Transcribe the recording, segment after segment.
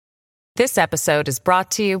This episode is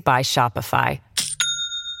brought to you by Shopify.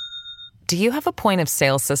 Do you have a point of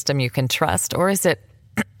sale system you can trust, or is it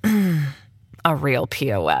a real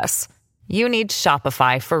POS? You need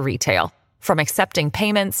Shopify for retail. From accepting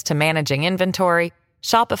payments to managing inventory,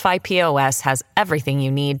 Shopify POS has everything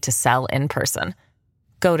you need to sell in person.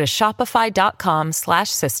 Go to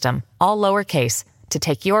shopify.com/system, all lowercase, to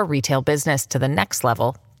take your retail business to the next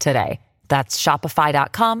level today. That's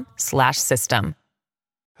shopify.com/system.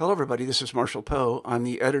 Hello, everybody. This is Marshall Poe. I'm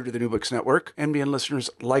the editor of the New Books Network. NBN listeners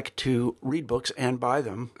like to read books and buy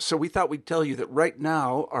them. So we thought we'd tell you that right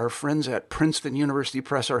now, our friends at Princeton University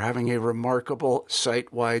Press are having a remarkable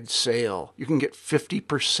site-wide sale. You can get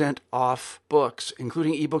 50% off books,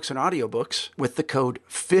 including ebooks and audiobooks, with the code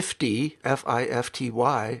 50,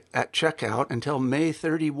 F-I-F-T-Y, at checkout until May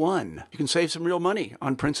 31. You can save some real money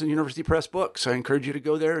on Princeton University Press books. I encourage you to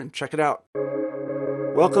go there and check it out.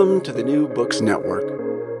 Welcome to the New Books Network.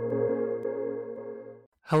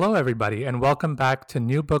 Hello, everybody, and welcome back to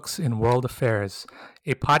New Books in World Affairs,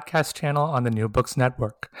 a podcast channel on the New Books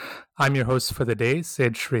Network. I'm your host for the day,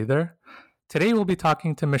 Sid Sridhar. Today, we'll be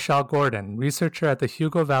talking to Michelle Gordon, researcher at the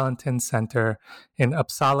Hugo Valentin Center in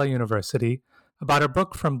Uppsala University, about her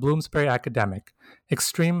book from Bloomsbury Academic,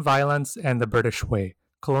 Extreme Violence and the British Way,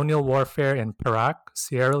 Colonial Warfare in Perak,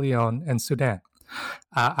 Sierra Leone, and Sudan,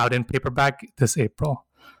 out in paperback this April.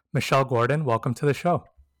 Michelle Gordon, welcome to the show.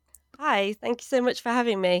 Hi, thank you so much for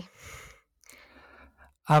having me.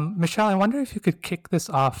 Michelle, I wonder if you could kick this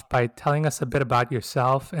off by telling us a bit about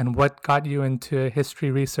yourself and what got you into history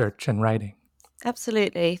research and writing.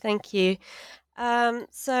 Absolutely, thank you.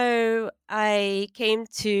 So I came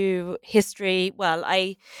to history,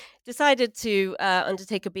 I decided to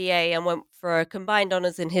undertake a BA and went for a combined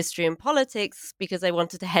honours in history and politics because I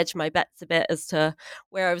wanted to hedge my bets a bit as to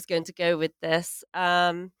where I was going to go with this.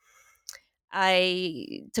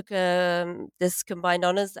 I took this combined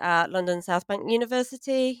honours at London South Bank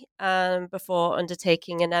University before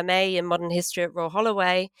undertaking an MA in modern history at Royal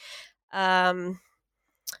Holloway. I'll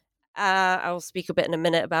speak a bit in a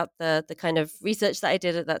minute about the kind of research that I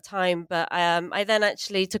did at that time, but I then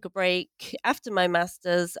actually took a break after my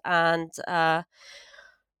master's and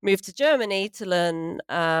moved to Germany to learn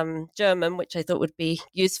German, which I thought would be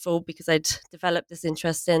useful because I'd developed this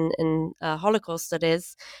interest in Holocaust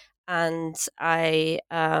studies. And I,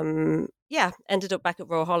 ended up back at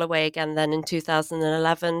Royal Holloway again then in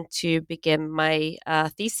 2011 to begin my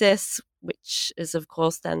thesis, which is, of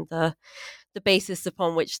course, then the basis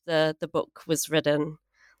upon which the book was written.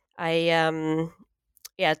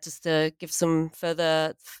 Just to give some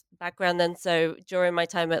further background then. So during my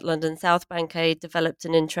time at London South Bank, I developed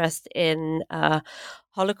an interest in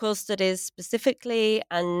Holocaust studies specifically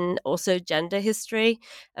and also gender history.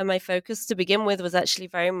 And my focus to begin with was actually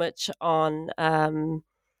very much on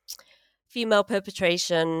female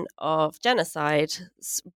perpetration of genocide,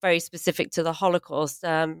 very specific to the Holocaust,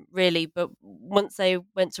 really. But once I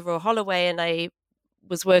went to Royal Holloway and I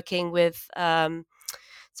was working with...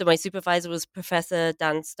 So my supervisor was Professor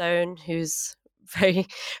Dan Stone, who's a very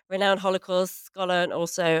renowned Holocaust scholar and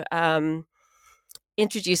also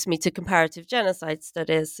introduced me to comparative genocide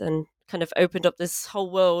studies and kind of opened up this whole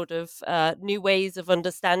world of new ways of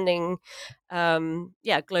understanding,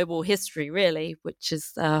 global history, really, which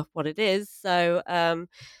is what it is. So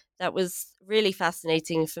that was really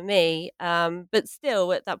fascinating for me. But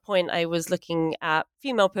still, at that point, I was looking at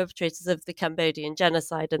female perpetrators of the Cambodian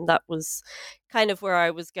genocide, and that was kind of where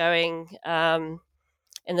I was going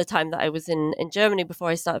in the time that I was in Germany before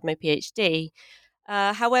I started my PhD.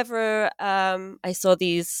 However, I saw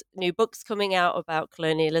these new books coming out about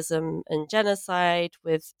colonialism and genocide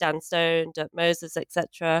with Dan Stone, Dirk Moses,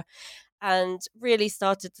 etc., and really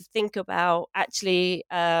started to think about actually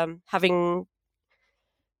having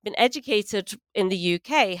been educated in the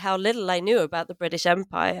UK, how little I knew about the British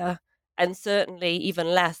Empire, and certainly even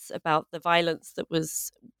less about the violence that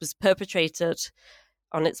was perpetrated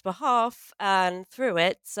on its behalf and through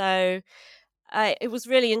it. So it was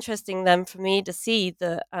really interesting then for me to see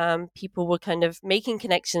that people were kind of making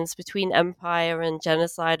connections between empire and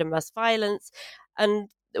genocide and mass violence and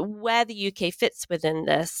where the UK fits within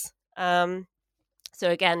this. So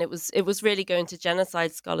again, it was really going to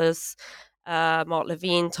genocide scholars, Mark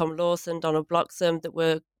Levine, Tom Lawson, Donald Bloxham, that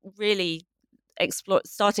were really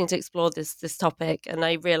starting to explore this topic, and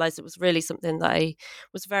I realized it was really something that I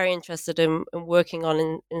was very interested in working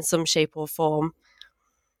on in some shape or form.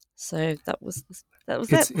 So that was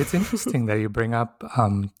it. It's interesting that you bring up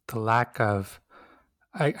the lack of,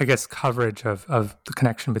 I guess, coverage of the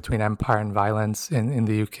connection between empire and violence in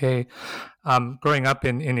the UK. Growing up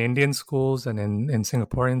in Indian schools and in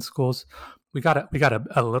Singaporean schools, we got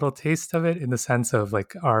a little taste of it in the sense of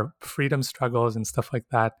like our freedom struggles and stuff like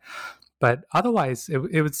that. But otherwise,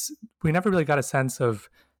 it was, we never really got a sense of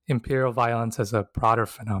imperial violence as a broader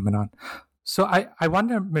phenomenon. So I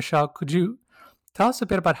wonder, Michelle, could you tell us a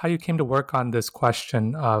bit about how you came to work on this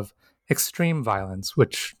question of extreme violence,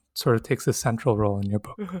 which sort of takes a central role in your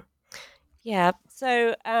book? Mm-hmm. Yeah.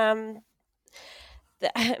 So, I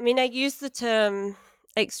use the term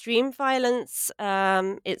extreme violence.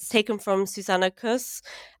 It's taken from Susanna Kuss,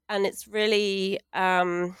 and it's really,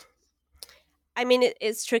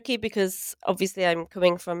 it's tricky because obviously I'm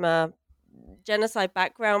coming from a genocide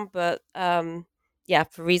background, but for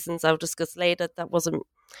reasons I'll discuss later, that wasn't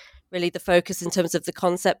really the focus in terms of the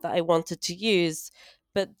concept that I wanted to use.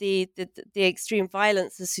 But the extreme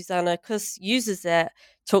violence, as Susanna Kuss uses it,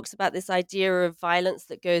 talks about this idea of violence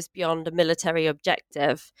that goes beyond a military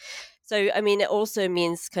objective. So, it also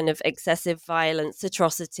means kind of excessive violence,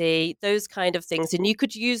 atrocity, those kind of things. And you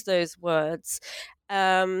could use those words.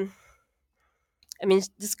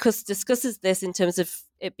 Discusses this in terms of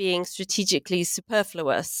it being strategically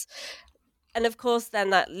superfluous. And of course, then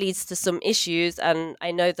that leads to some issues. And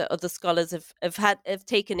I know that other scholars have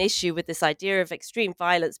taken issue with this idea of extreme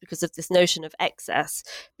violence because of this notion of excess.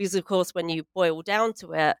 Because, of course, when you boil down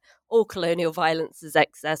to it, all colonial violence is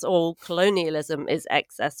excess, all colonialism is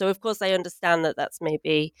excess. So, of course, I understand that that's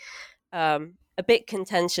maybe a bit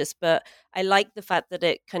contentious, but I like the fact that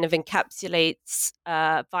it kind of encapsulates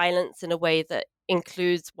violence in a way that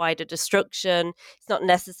includes wider destruction. It's not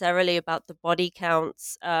necessarily about the body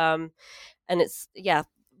counts. And it's,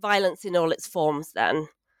 violence in all its forms then.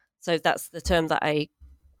 So that's the term that I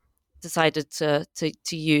decided to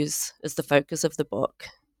use as the focus of the book.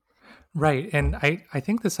 Right. And I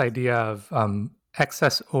think this idea of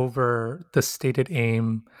excess over the stated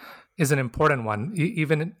aim is an important one.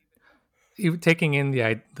 Even taking in the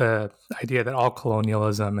idea that all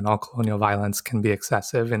colonialism and all colonial violence can be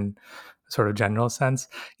excessive in a sort of general sense,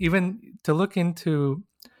 even to look into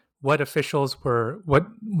what officials were,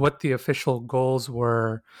 what the official goals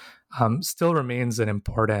were, still remains an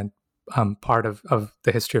important part of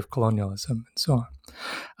the history of colonialism and so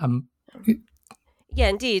on. Yeah,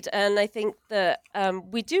 indeed, and I think that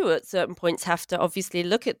we do at certain points have to obviously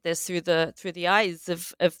look at this through the eyes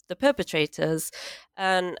of the perpetrators,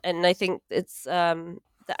 and I think it's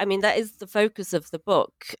that is the focus of the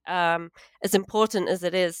book. As important as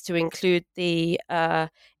it is to include the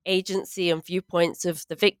agency and viewpoints of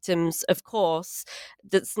the victims, of course,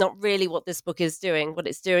 that's not really what this book is doing. What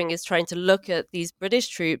it's doing is trying to look at these British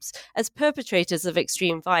troops as perpetrators of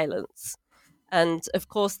extreme violence. And of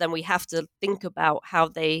course, then we have to think about how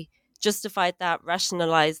they justified that,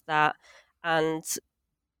 rationalized that, and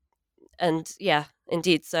yeah,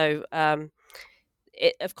 indeed. So,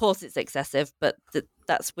 of course, it's excessive, but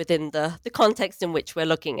that's within the context in which we're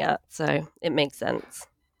looking at. So it makes sense.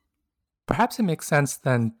 Perhaps it makes sense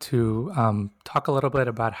then to talk a little bit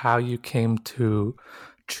about how you came to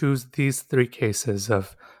choose these three cases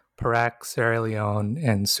of Perak, Sierra Leone,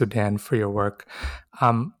 and Sudan for your work.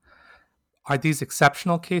 Are these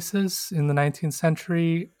exceptional cases in the 19th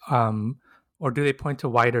century, or do they point to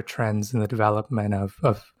wider trends in the development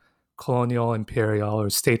of colonial, imperial, or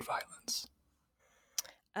state violence?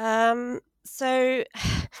 So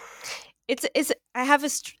it's I have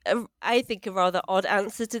I think a rather odd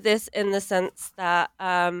answer to this, in the sense that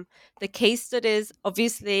the case studies,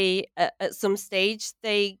 obviously at some stage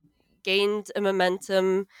they gained a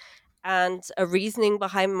momentum and a reasoning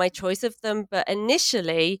behind my choice of them, but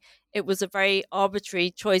initially it was a very arbitrary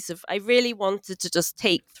choice of, I really wanted to just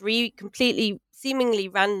take three completely seemingly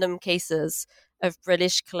random cases of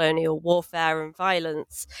British colonial warfare and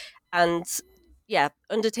violence and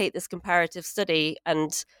undertake this comparative study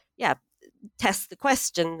and test the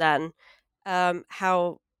question then,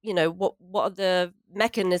 how, what are the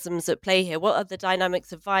mechanisms at play here? What are the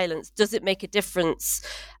dynamics of violence? Does it make a difference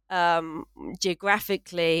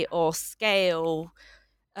geographically or scale?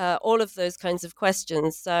 All of those kinds of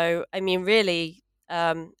questions. So, really,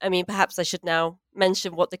 perhaps I should now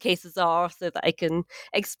mention what the cases are so that I can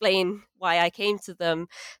explain why I came to them.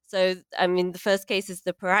 So, the first case is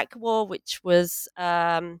the Perak War, which was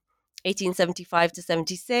 1875 to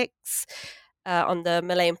 76 on the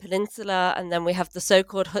Malayan Peninsula. And then we have the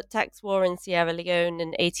so-called Hut Tax War in Sierra Leone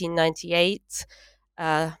in 1898,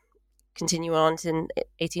 continuing on in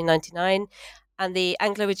 1899. And the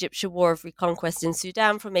Anglo-Egyptian War of Reconquest in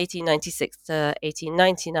Sudan from 1896 to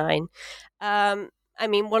 1899.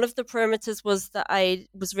 One of the parameters was that I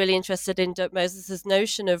was really interested in Dirk Moses'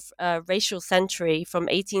 notion of racial century from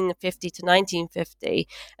 1850 to 1950,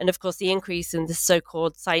 and of course the increase in the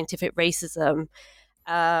so-called scientific racism.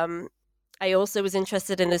 I also was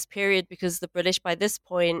interested in this period because the British, by this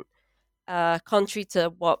point, contrary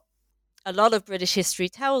to what a lot of British history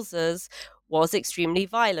tells us, was extremely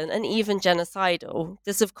violent and even genocidal.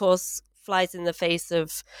 This, of course, flies in the face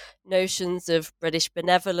of notions of British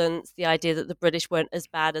benevolence, the idea that the British weren't as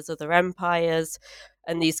bad as other empires,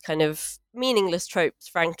 and these kind of meaningless tropes,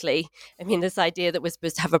 frankly. I mean, this idea that we're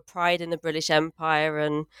supposed to have a pride in the British Empire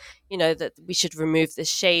and, that we should remove this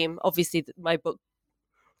shame. Obviously, my book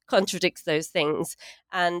contradicts those things.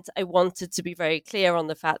 And I wanted to be very clear on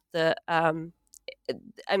the fact that, the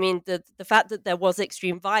fact that there was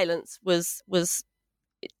extreme violence was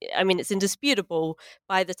it's indisputable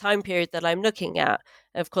by the time period that I'm looking at.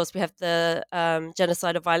 Of course, we have the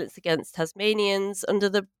genocidal violence against Tasmanians under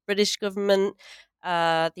the British government,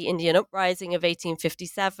 the Indian Uprising of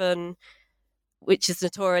 1857, which is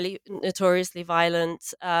notoriously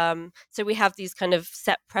violent. So we have these kind of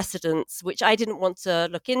set precedents, which I didn't want to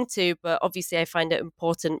look into, but obviously I find it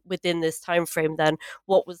important within this time frame then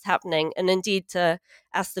what was happening. And indeed, to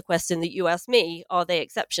ask the question that you asked me, are they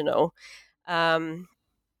exceptional? That's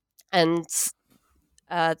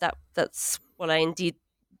what I indeed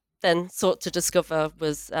then sought to discover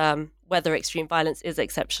was whether extreme violence is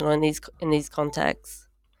exceptional in these contexts.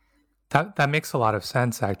 That makes a lot of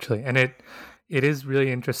sense, actually, and it is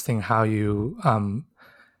really interesting how you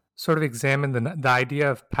sort of examine the idea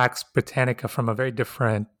of Pax Britannica from a very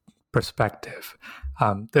different perspective.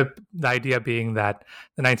 The idea being that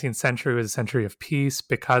the 19th century was a century of peace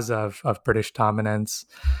because of British dominance.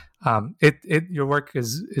 Your work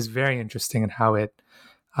is very interesting in how it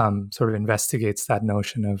sort of investigates that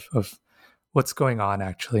notion of what's going on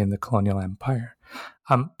actually in the colonial empire.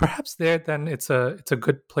 Perhaps there then it's a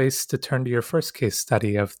good place to turn to your first case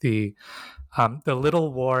study of the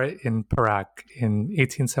Little War in Perak in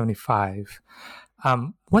 1875.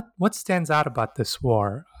 What stands out about this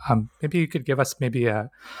war? Maybe you could give us maybe a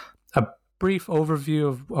brief overview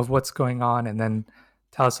of what's going on, and then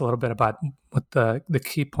tell us a little bit about what the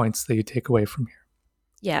key points that you take away from here.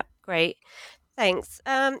 Yeah, great. Thanks.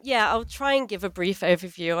 I'll try and give a brief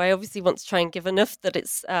overview. I obviously want to try and give enough that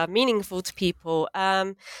it's meaningful to people.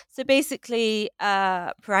 So basically,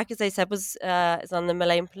 Perak, as I said, is on the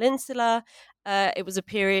Malayan Peninsula. It was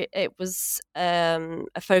a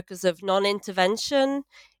focus of non-intervention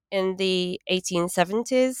in the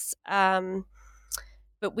 1870s.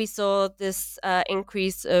 But we saw this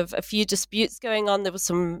increase of a few disputes going on. There was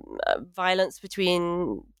some violence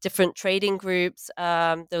between different trading groups.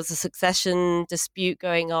 There was a succession dispute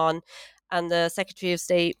going on. And the Secretary of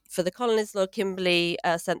State for the Colonies, Lord Kimberley,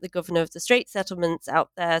 sent the governor of the Straits Settlements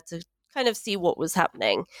out there to kind of see what was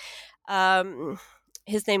happening.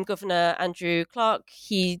 His name, Governor Andrew Clark,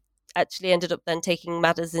 he actually ended up then taking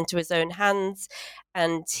matters into his own hands,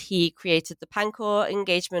 and he created the Pancor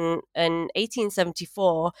engagement in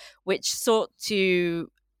 1874, which sought to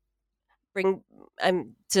bring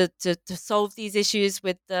to solve these issues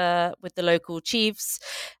with the local chiefs,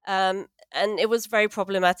 and it was very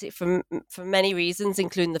problematic for many reasons,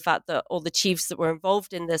 including the fact that all the chiefs that were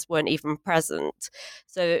involved in this weren't even present.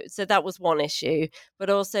 So that was one issue, but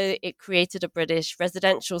also it created a British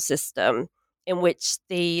residential system in which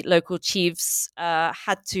the local chiefs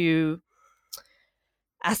had to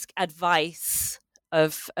ask advice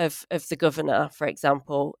of the governor, for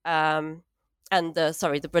example, and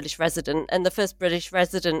the British resident. And the first British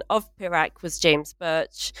resident of Perak was James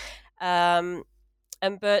Birch, and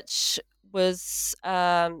Birch was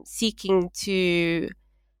seeking to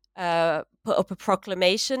put up a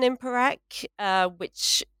proclamation in Perak,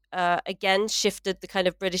 which again shifted the kind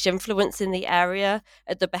of British influence in the area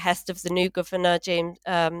at the behest of the new governor, James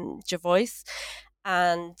Jervois.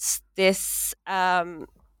 And this,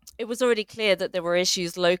 it was already clear that there were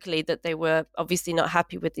issues locally, that they were obviously not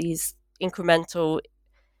happy with these incremental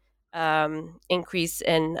increase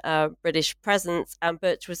in British presence. And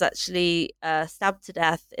Birch was actually stabbed to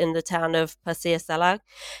death in the town of Pasir Salang.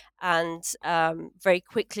 And very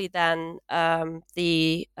quickly then,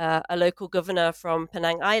 a local governor from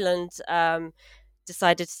Penang Island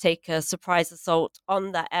decided to take a surprise assault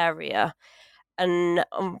on that area. And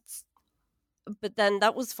but then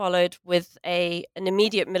that was followed with an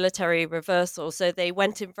immediate military reversal. So they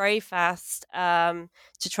went in very fast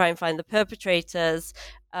to try and find the perpetrators,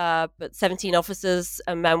 but 17 officers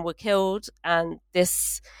and men were killed, and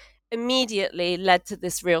this immediately led to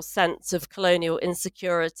this real sense of colonial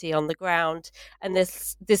insecurity on the ground, and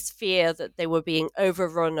this fear that they were being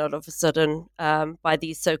overrun all of a sudden by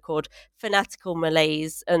these so-called fanatical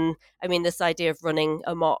Malays. And I mean, this idea of running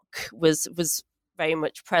amok was very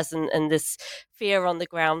much present, and this fear on the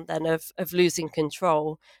ground then of losing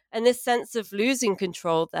control. And this sense of losing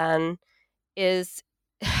control then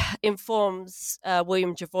informs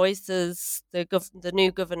William Jervois's the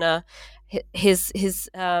new governor his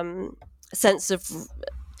sense of.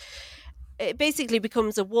 It basically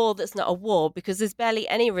becomes a war that's not a war because there's barely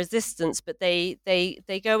any resistance, but they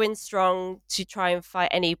go in strong to try and fight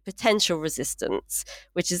any potential resistance,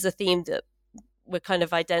 which is a theme that we're kind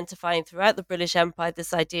of identifying throughout the British Empire.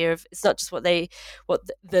 This idea of it's not just what the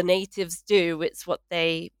natives do, it's what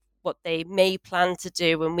they may plan to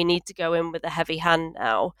do, and we need to go in with a heavy hand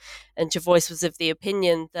now. And Jervois was of the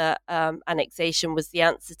opinion that annexation was the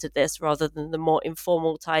answer to this, rather than the more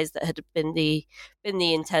informal ties that had been the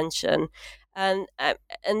intention. And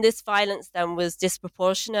this violence then was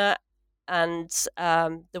disproportionate, and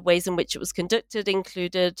the ways in which it was conducted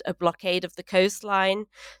included a blockade of the coastline,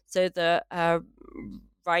 so that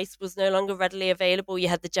rice was no longer readily available. You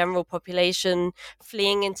had the general population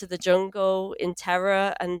fleeing into the jungle in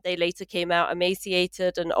terror, and they later came out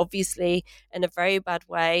emaciated and obviously in a very bad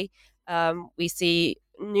way. We see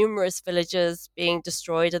numerous villages being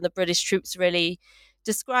destroyed, and the British troops really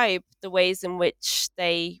describe the ways in which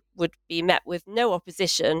they would be met with no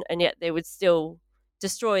opposition, and yet they would still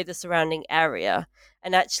destroy the surrounding area.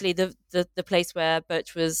 And actually the place where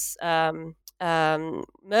Birch was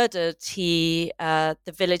murdered, the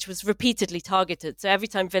village was repeatedly targeted. So every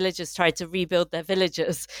time villagers tried to rebuild their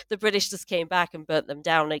villages, the British just came back and burnt them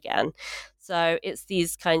down again. So it's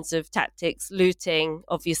these kinds of tactics, looting,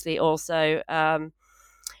 obviously also. But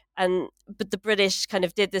the British kind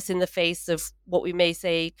of did this in the face of what we may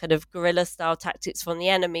say kind of guerrilla style tactics from the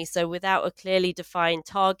enemy. So without a clearly defined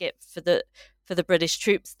target for the British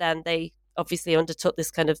troops, then they obviously undertook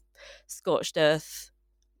this kind of scorched earth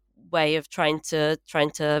way of trying to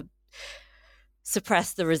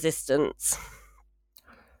suppress the resistance.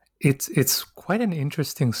 It's quite an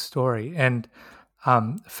interesting story, and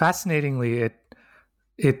fascinatingly,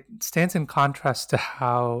 it stands in contrast to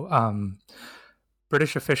how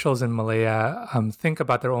British officials in Malaya think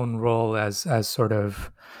about their own role as sort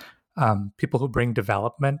of people who bring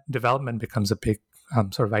development. Development becomes a big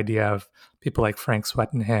sort of idea of people like Frank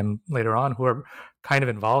Swettenham later on, who are kind of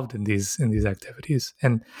involved in these activities.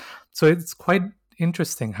 And so it's quite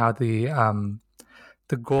interesting how the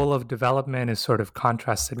goal of development is sort of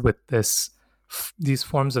contrasted with these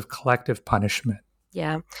forms of collective punishment.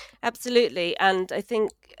 Yeah, absolutely. And I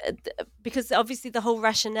think because obviously the whole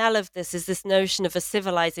rationale of this is this notion of a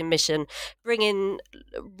civilizing mission, bringing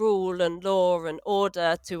rule and law and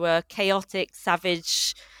order to a chaotic,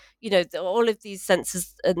 savage, all of these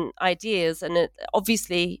senses and ideas. And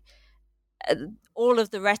obviously all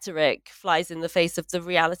of the rhetoric flies in the face of the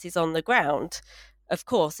realities on the ground. Of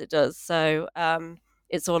course it does. So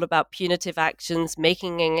it's all about punitive actions,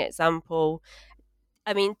 making an example.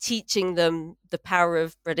 I mean, teaching them the power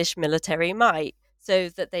of British military might so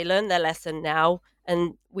that they learn their lesson now,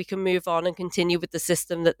 and we can move on and continue with the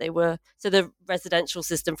system that they were. So the residential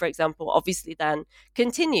system, for example, obviously then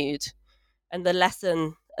continued. And the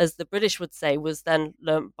lesson, as the British would say, was then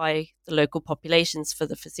learnt by the local populations for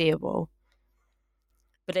the foreseeable.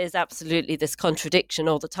 But it is absolutely this contradiction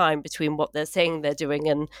all the time between what they're saying they're doing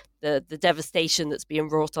and the devastation that's being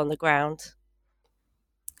wrought on the ground.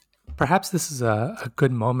 Perhaps this is a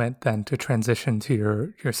good moment then to transition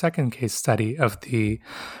to your second case study of the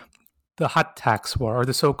Hutt Tax War, or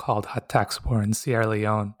the so-called Hutt Tax War in Sierra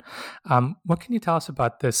Leone. What can you tell us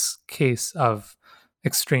about this case of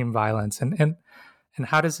extreme violence, and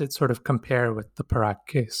how does it sort of compare with the Perak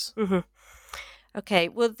case? Mm-hmm. Okay,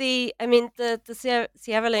 well, the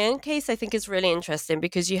Sierra Leone case, I think, is really interesting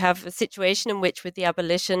because you have a situation in which with the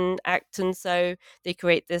Abolition Act, and so they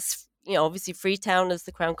create this, obviously Freetown as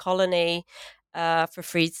the Crown Colony for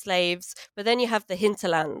freed slaves. But then you have the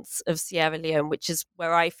hinterlands of Sierra Leone, which is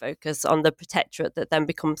where I focus on the protectorate that then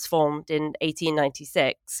becomes formed in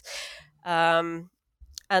 1896. And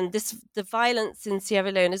the violence in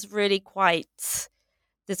Sierra Leone is really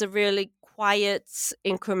there's a really quiet,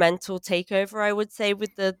 incremental takeover, I would say,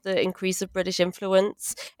 with the increase of British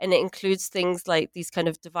influence. And it includes things like these kind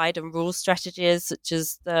of divide and rule strategies, such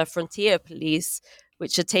as the frontier police,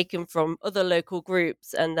 which are taken from other local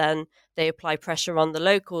groups, and then they apply pressure on the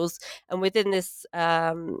locals. And within this,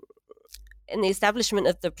 in the establishment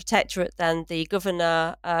of the protectorate, then the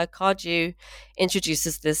governor, Cardew,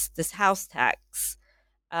 introduces this house tax.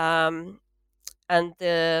 And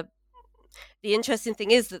the interesting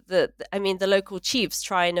thing is that the local chiefs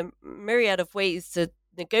try in a myriad of ways to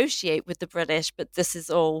negotiate with the British, but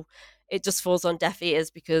it just falls on deaf ears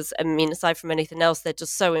because, aside from anything else, they're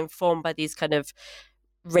just so informed by these kind of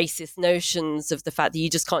racist notions of the fact that you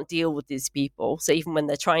just can't deal with these people. So even when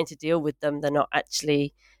they're trying to deal with them, they're not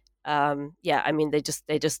actually I mean, they just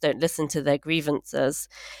don't listen to their grievances.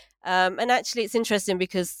 And actually, it's interesting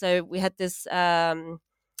because so we had this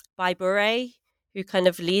Baiburay who kind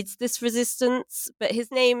of leads this resistance, but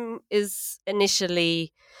his name is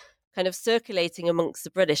initially kind of circulating amongst the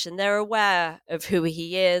British, and they're aware of who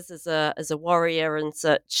he is as a warrior and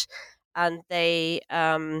such, and they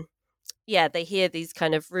they hear these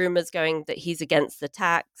kind of rumors going that he's against the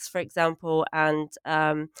tax, for example, and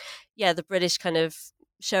the British kind of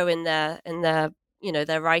show in their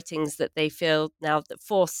their writings that they feel now that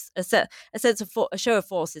force a show of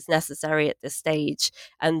force is necessary at this stage,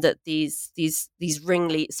 and that these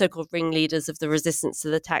so-called ringleaders of the resistance to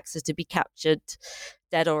the tax are to be captured,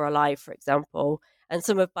 dead or alive, for example. And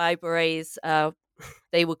some of Baiburay's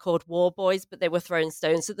they were called war boys, but they were throwing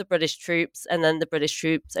stones at the British troops, and then the British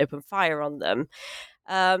troops opened fire on them.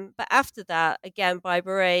 But after that, again,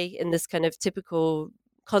 Baiburay, in this kind of typical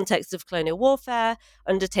context of colonial warfare,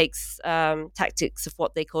 undertakes tactics of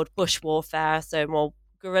what they called bush warfare, so more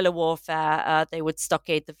guerrilla warfare. They would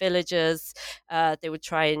stockade the villages. They would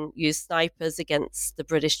try and use snipers against the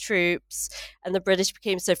British troops. And the British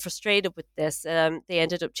became so frustrated with this, they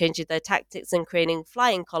ended up changing their tactics and creating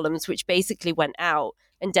flying columns, which basically went out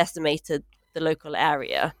and decimated the local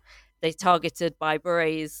area. They targeted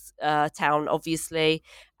Baiburay's town, obviously,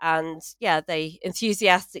 and they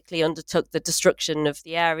enthusiastically undertook the destruction of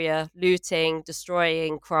the area, looting,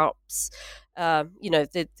 destroying crops.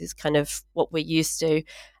 This kind of what we're used to.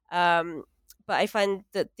 But I find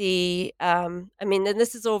that and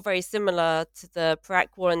this is all very similar to the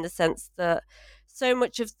Perak War in the sense that so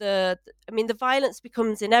much of the violence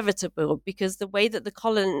becomes inevitable because the way that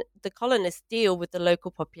the colonists deal with the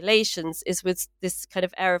local populations is with this kind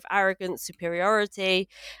of air of arrogance, superiority,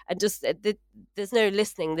 and just there's no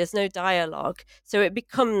listening, there's no dialogue. So it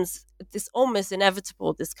becomes this almost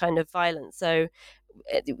inevitable, this kind of violence. So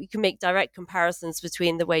we can make direct comparisons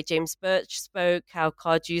between the way James Birch spoke, how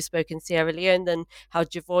Cardew spoke in Sierra Leone, and how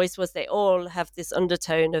Jervois was. They all have this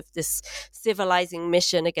undertone of this civilizing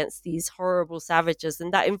mission against these horrible savages,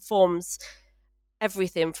 and that informs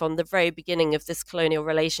everything from the very beginning of this colonial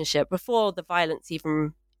relationship before the violence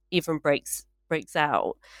even breaks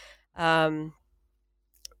out.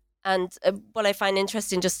 And what I find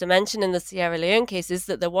interesting just to mention in the Sierra Leone case is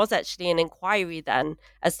that there was actually an inquiry then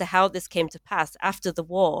as to how this came to pass after the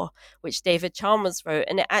war, which David Chalmers wrote,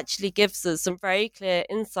 and it actually gives us some very clear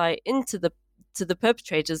insight into the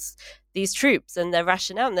perpetrators, these troops, and their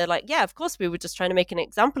rationale. And they're like, yeah, of course we were just trying to make an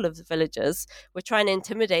example of the villagers. We're trying to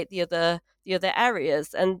intimidate the other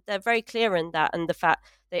areas, and they're very clear in that. And the fact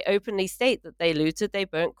they openly state that they looted, they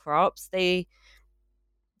burnt crops, they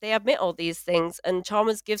admit all these things, and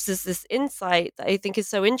Chalmers gives us this insight that I think is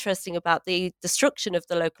so interesting about the destruction of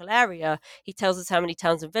the local area. He tells us how many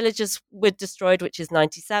towns and villages were destroyed, which is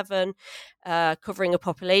 97, covering a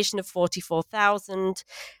population of 44,000.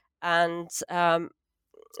 And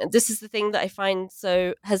this is the thing that I find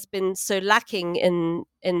has been so lacking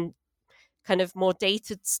in kind of more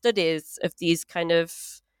dated studies of these kind of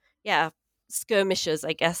skirmishes,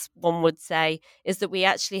 I guess one would say, is that we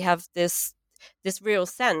actually have this real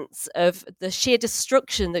sense of the sheer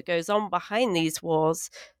destruction that goes on behind these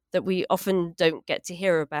wars that we often don't get to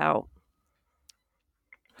hear about.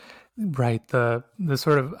 Right. The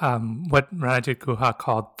sort of what Ranajit Guha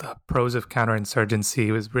called the prose of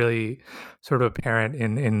counterinsurgency was really sort of apparent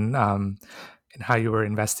in how you were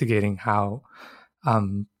investigating how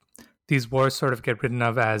these wars sort of get written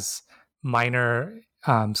of as minor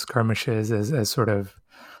skirmishes, as sort of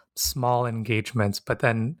small engagements, but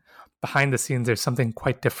then behind the scenes, there's something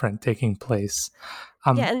quite different taking place.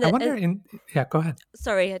 Go ahead.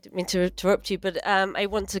 Sorry, I didn't mean to interrupt you, but I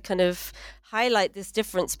want to kind of highlight this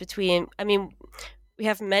difference between, we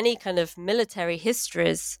have many kind of military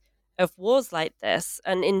histories of wars like this,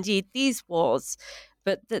 and indeed these wars,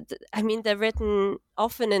 but they're written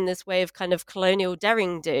often in this way of kind of colonial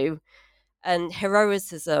daring-do and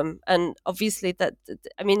heroism, and obviously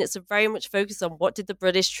it's very much focused on what did the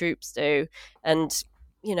British troops do, and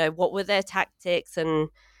what were their tactics, and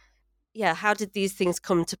how did these things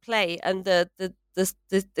come to play? And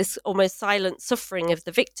this almost silent suffering of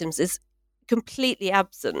the victims is completely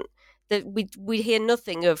absent. That we hear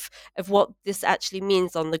nothing of what this actually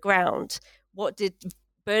means on the ground. What did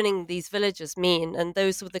burning these villages mean? And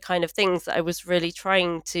those were the kind of things that I was really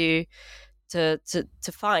trying to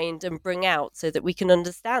find and bring out, so that we can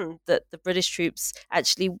understand that the British troops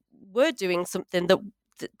actually were doing something that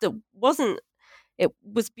wasn't. It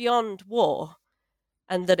was beyond war,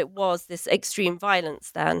 and that it was this extreme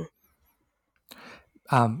violence then.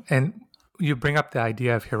 And you bring up the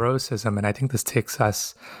idea of heroism, and I think this takes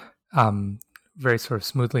us very sort of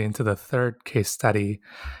smoothly into the third case study,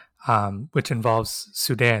 which involves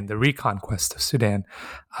Sudan, the reconquest of Sudan.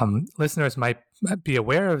 Listeners might be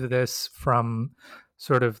aware of this from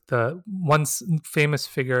sort of the once famous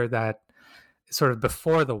figure that sort of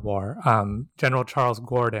before the war, General Charles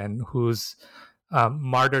Gordon, whose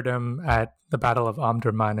martyrdom at the Battle of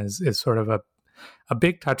Omdurman is sort of a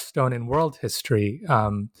big touchstone in world history,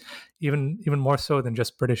 even more so than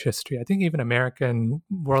just British history. I think even American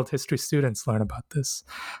world history students learn about this.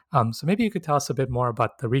 So maybe you could tell us a bit more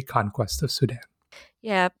about the reconquest of Sudan.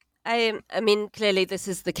 Yeah, I mean, clearly this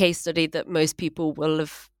is the case study that most people will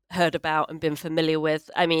have heard about and been familiar with.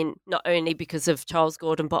 I mean, not only because of Charles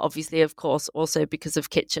Gordon, but obviously, of course, also because of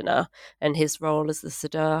Kitchener and his role as the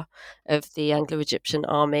Sardar of the Anglo-Egyptian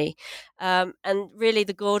army. And really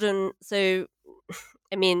the Gordon, so,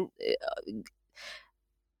 I mean,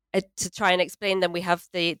 to try and explain them, we have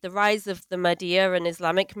the rise of the Mahdiya and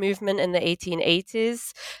Islamic movement in the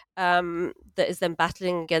 1880s that is then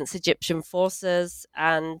battling against Egyptian forces,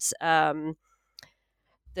 and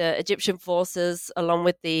the Egyptian forces, along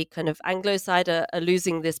with the kind of Anglo side, are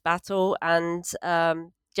losing this battle, and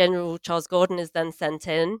General Charles Gordon is then sent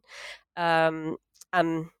in.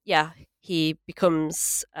 He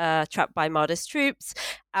becomes trapped by Mahdist troops,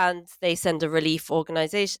 and they send a relief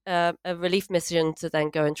mission to then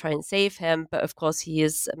go and try and save him. But of course, he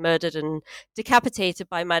is murdered and decapitated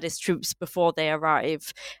by Mahdist troops before they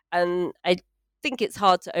arrive. And I think it's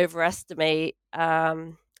hard to overestimate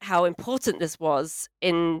how important this was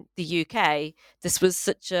in the UK. This was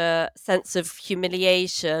such a sense of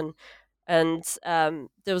humiliation, and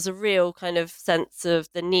there was a real kind of sense of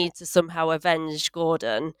the need to somehow avenge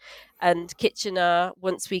Gordon. And Kitchener,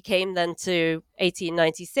 once we came then to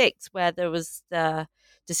 1896, where there was the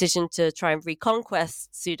decision to try and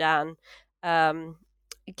reconquest Sudan,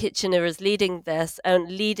 Kitchener is leading this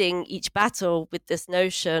and leading each battle with this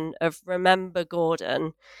notion of remember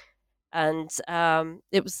Gordon. And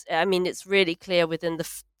it was, I mean, it's really clear within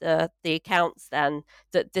the accounts then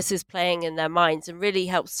that this is playing in their minds and really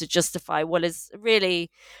helps to justify what is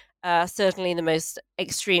really certainly the most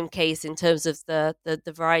extreme case in terms of the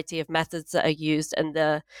variety of methods that are used and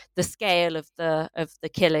the scale of the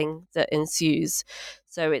killing that ensues.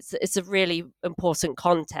 So it's a really important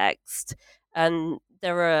context, and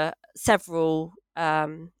there are several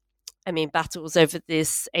battles over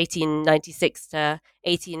this 1896 to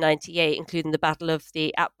 1898, including the Battle of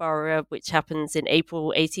the Atbara, which happens in April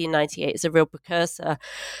 1898. It's a real precursor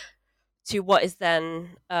to what is then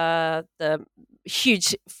the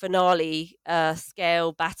huge finale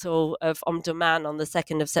scale Battle of Omdurman on the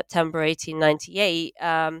 2nd of September 1898,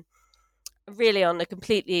 really on a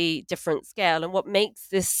completely different scale. And what makes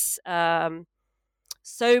this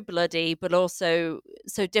so bloody, but also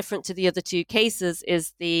so different to the other two cases,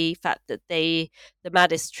 is the fact that the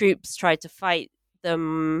Mahdist troops tried to fight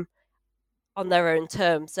them on their own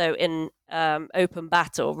terms, so in open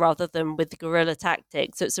battle rather than with the guerrilla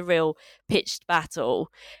tactics. So it's a real pitched battle,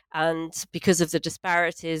 and because of the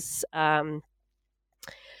disparities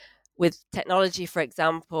with technology, for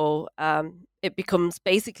example, it becomes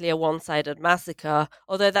basically a one-sided massacre.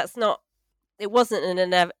 Although it wasn't an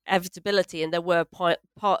inevitability, and there were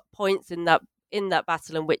points in that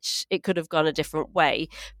battle in which it could have gone a different way.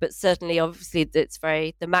 But certainly, obviously,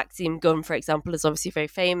 the Maxim gun, for example, is obviously very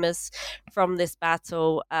famous from this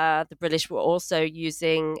battle. The British were also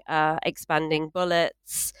using expanding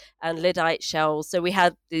bullets and lyddite shells. So we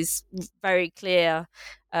had these very clear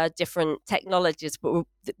different technologies,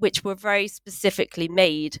 which were very specifically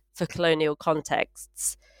made for colonial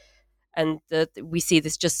contexts. And we see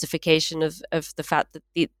this justification of the fact that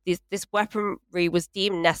this weaponry was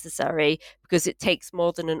deemed necessary because it takes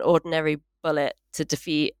more than an ordinary bullet to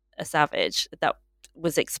defeat a savage. That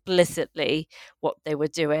was explicitly what they were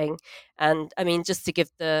doing. And I mean, just to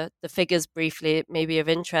give the figures briefly, maybe of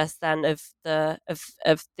interest then, of the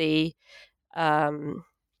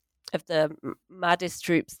Mahdist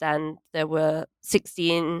troops, then there were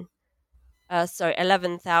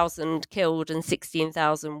 11,000 killed and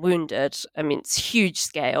 16,000 wounded. I mean, it's huge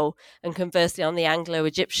scale. And conversely, on the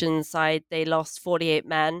Anglo-Egyptian side, they lost 48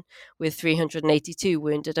 men with 382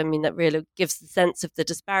 wounded. I mean, that really gives the sense of the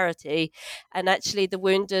disparity. And actually, the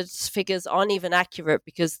wounded figures aren't even accurate,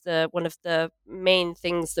 because one of the main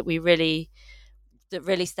things that really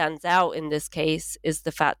stands out in this case is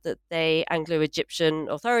the fact that the Anglo-Egyptian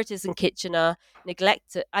authorities in Kitchener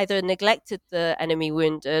either neglected the enemy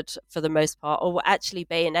wounded for the most part, or were actually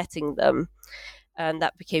bayoneting them. And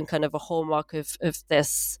that became kind of a hallmark of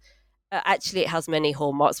this. Actually, it has many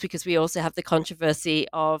hallmarks, because we also have the controversy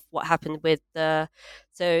of what happened with the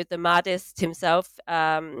Mahdist himself.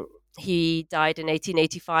 He died in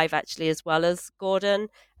 1885, actually, as well as Gordon,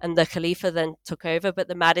 and the Khalifa then took over. But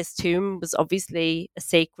the Mahdist tomb was obviously a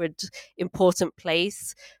sacred, important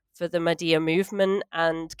place for the Mahdiya movement,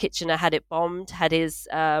 and Kitchener had it bombed, had his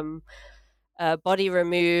body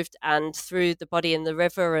removed, and threw the body in the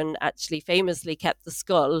river, and actually famously kept the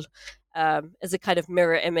skull as a kind of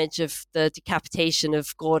mirror image of the decapitation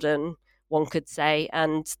of Gordon, one could say.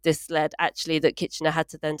 And this led actually that Kitchener had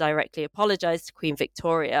to then directly apologize to Queen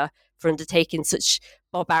Victoria for undertaking such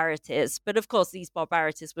barbarities. But of course, these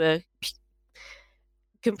barbarities were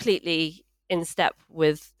completely in step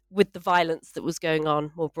with the violence that was going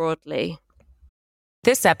on more broadly.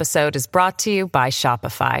 This episode is brought to you by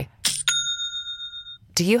Shopify.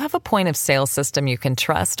 Do you have a point of sale system you can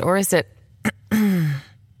trust, or is it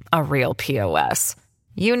a real POS?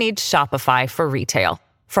 You need Shopify for retail.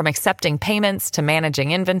 From accepting payments to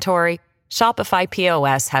managing inventory, Shopify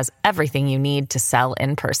POS has everything you need to sell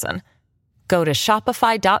in person. Go to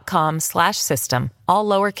shopify.com/system, all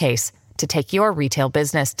lowercase, to take your retail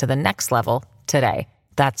business to the next level today.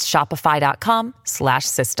 That's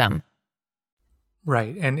shopify.com/system.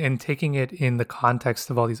 Right. And taking it in the context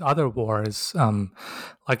of all these other wars,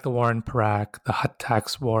 like the war in Perak, the Hut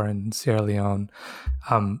Tax War in Sierra Leone,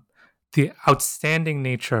 the outstanding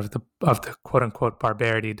nature of the quote unquote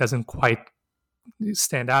barbarity doesn't quite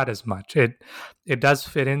stand out as much. It does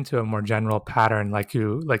fit into a more general pattern, like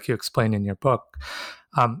you explain in your book.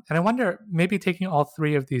 And I wonder, maybe taking all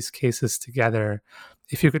three of these cases together,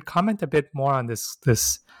 if you could comment a bit more on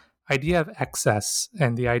this idea of excess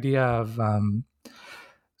and the idea of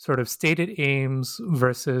sort of stated aims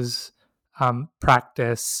versus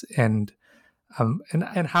practice, and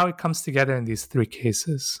how it comes together in these three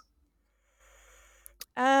cases.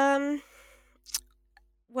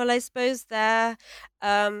 Well, I suppose there,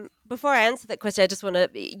 before I answer that question, I just want to,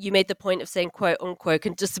 you made the point of saying quote unquote,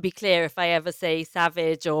 and just to be clear, if I ever say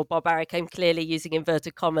savage or barbaric, I'm clearly using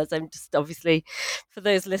inverted commas. I'm just, obviously, for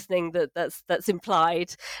those listening, that's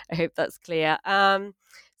implied. I hope that's clear.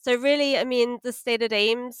 So really, I mean, the stated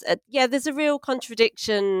aims, there's a real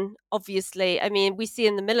contradiction, obviously. I mean, we see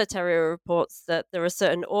in the military reports that there are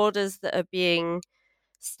certain orders that are being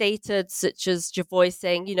stated, such as Javois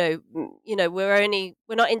saying, we're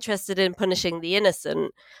not interested in punishing the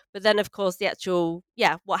innocent. But then, of course, the actual,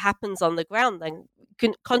 what happens on the ground then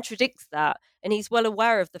contradicts that. And he's well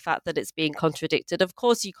aware of the fact that it's being contradicted. Of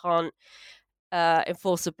course, you can't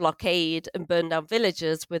enforce a blockade and burn down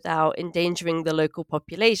villages without endangering the local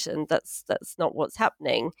population. That's not what's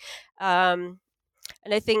happening. And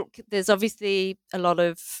I think there's obviously a lot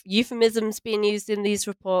of euphemisms being used in these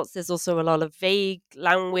reports. There's also a lot of vague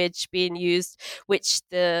language being used, which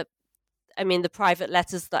the private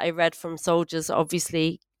letters that I read from soldiers are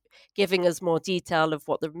obviously giving us more detail of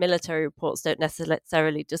what the military reports don't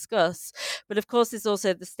necessarily discuss. But of course, there's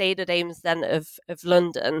also the stated aims then of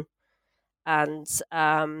London. And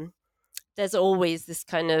there's always this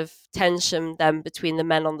kind of tension then between the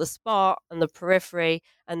men on the spot and the periphery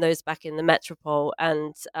and those back in the metropole.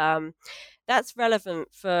 And that's relevant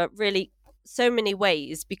for really so many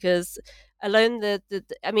ways, because alone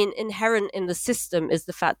inherent in the system is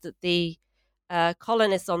the fact that the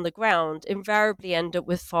colonists on the ground invariably end up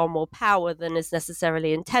with far more power than is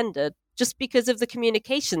necessarily intended, just because of the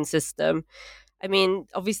communication system. I mean,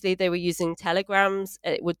 obviously they were using telegrams.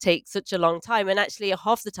 It would take such a long time. And actually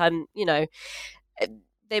half the time, they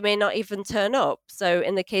may not even turn up. So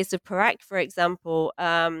in the case of Perak, for example,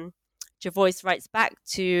 Javois writes back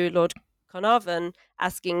to Lord Carnarvon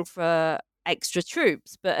asking for extra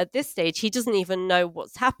troops. But at this stage, he doesn't even know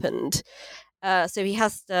what's happened. So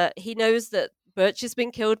he knows that Birch has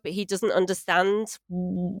been killed, but he doesn't understand.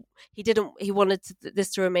 He wanted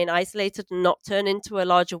this to remain isolated and not turn into a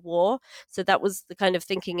larger war. So that was the kind of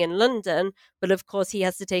thinking in London. But of course, he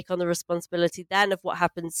has to take on the responsibility then of what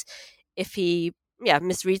happens if he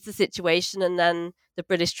misreads the situation and then the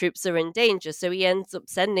British troops are in danger. So he ends up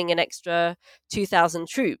sending an extra 2,000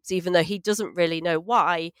 troops, even though he doesn't really know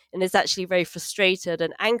why, and is actually very frustrated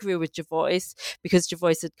and angry with Javois, because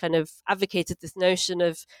Javois had kind of advocated this notion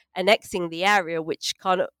of annexing the area, which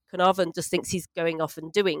Carnarvon just thinks he's going off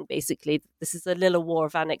and doing. Basically, this is a little war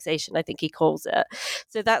of annexation, I think he calls it.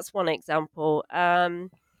 So that's one example.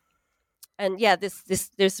 And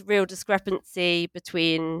there's real discrepancy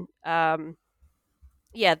between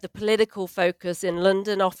the political focus in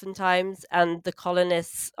London oftentimes and the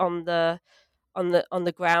colonists on the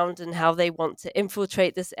ground, and how they want to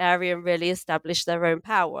infiltrate this area and really establish their own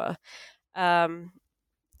power. Does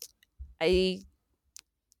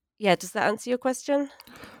that answer your question?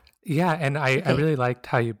 Yeah, and I Okay. really liked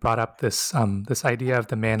how you brought up this idea of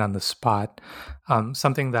the man on the spot,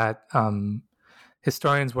 something that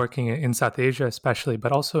historians working in South Asia, especially,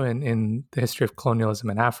 but also in the history of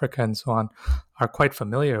colonialism in Africa and so on, are quite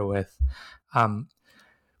familiar with. Um,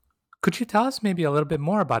 could you tell us maybe a little bit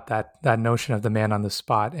more about that notion of the man on the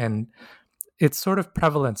spot and its sort of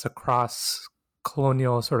prevalence across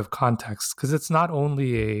colonial sort of contexts? Because it's not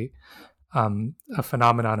only a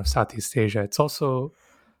phenomenon of Southeast Asia; it's also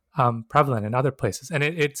prevalent in other places, and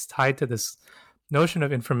it's tied to this notion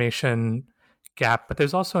of information gap. But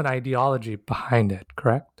there's also an ideology behind it,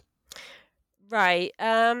 correct? Right.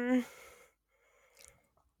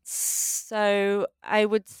 So I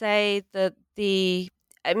would say that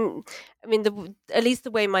I mean, at least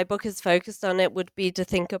the way my book is focused on it would be to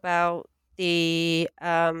think about the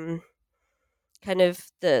kind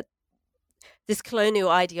of the this colonial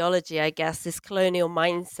ideology, I guess, this colonial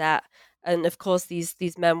mindset, and of course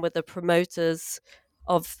these men were the promoters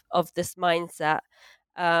of this mindset,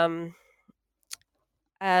 um,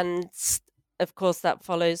 and of course that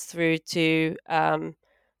follows through to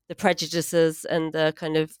the prejudices and the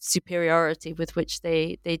kind of superiority with which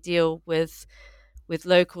they deal with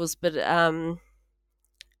locals. But I'm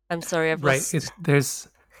sorry, I've Right. lost.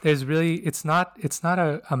 There's really it's not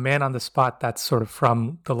a man on the spot that's sort of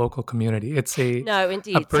from the local community. It's No, a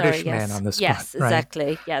indeed. Sorry. British man on Yes. the spot, Yes. right?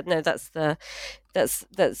 Exactly. Yeah. No, that's the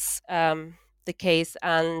case,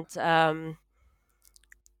 and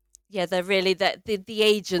yeah, they're really the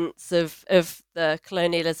agents of the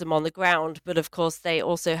colonialism on the ground. But of course, they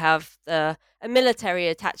also have a military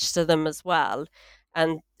attached to them as well,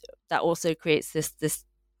 and that also creates this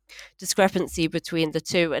discrepancy between the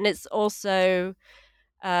two. And it's also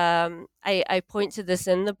I point to this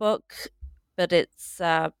in the book, but it's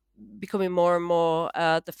becoming more and more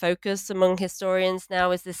the focus among historians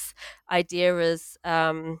now is this idea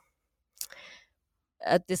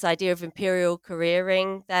of imperial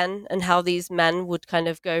careering then, and how these men would kind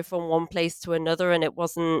of go from one place to another, and it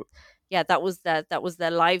wasn't. Yeah, that was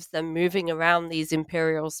their lives. Then moving around these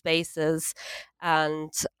imperial spaces,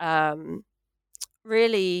 and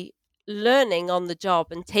really learning on the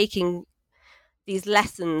job and taking these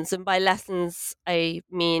lessons, and by lessons I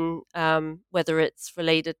mean whether it's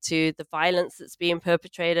related to the violence that's being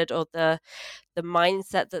perpetrated, or the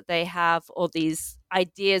mindset that they have, or these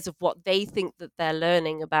ideas of what they think that they're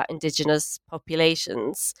learning about indigenous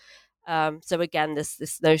populations. So again,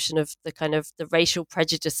 this notion of the kind of the racial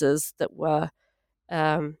prejudices that were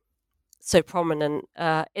um, so prominent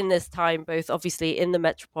in this time, both obviously in the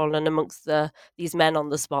metropole and amongst these men on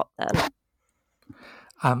the spot then.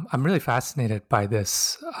 I'm really fascinated by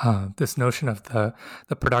this notion of the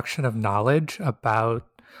production of knowledge about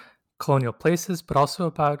colonial places, but also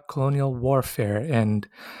about colonial warfare and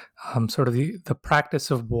sort of the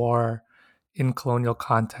practice of war in colonial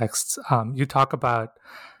contexts. You talk about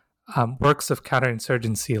works of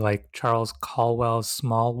counterinsurgency like Charles Caldwell's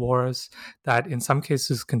Small Wars that in some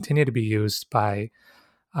cases continue to be used by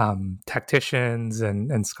tacticians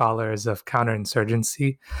and scholars of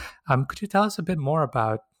counterinsurgency. Could you tell us a bit more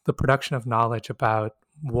about the production of knowledge about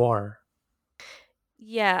war?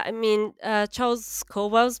 Yeah, I mean, Charles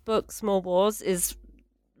Caldwell's book Small Wars is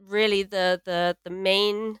really the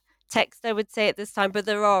main text I would say at this time, but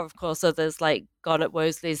there are of course others like Garnet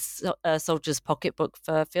Wolseley's Soldier's Pocketbook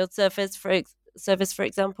for Field Service, for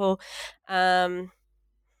example, um,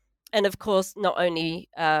 and of course not only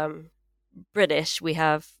British, we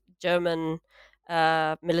have German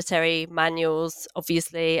military manuals,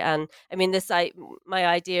 obviously, and I mean my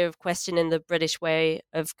idea of questioning the British way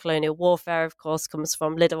of colonial warfare, of course, comes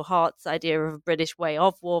from Liddell Hart's idea of a British way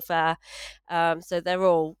of warfare. So they're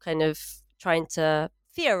all kind of trying to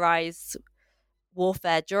theorize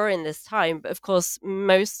warfare during this time, but of course,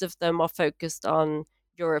 most of them are focused on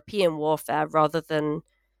European warfare rather than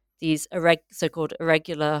these so-called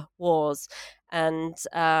irregular wars, and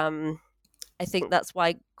I think that's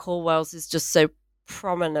why Caldwell's is just so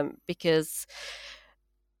prominent, because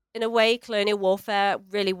in a way colonial warfare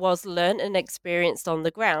really was learnt and experienced on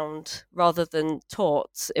the ground rather than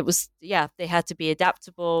taught. It was, yeah, they had to be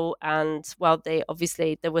adaptable, and well, they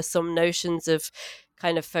obviously there were some notions of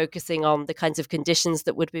kind of focusing on the kinds of conditions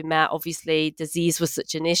that would be met. Obviously disease was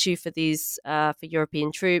such an issue for these for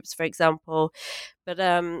European troops, for example. But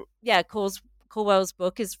yeah, Caldwell's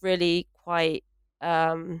book is really quite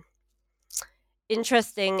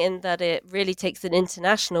interesting in that it really takes an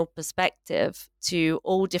international perspective to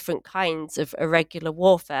all different kinds of irregular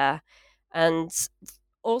warfare. And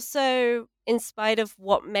also, in spite of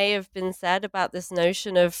what may have been said about this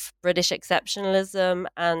notion of British exceptionalism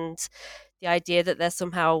and the idea that they're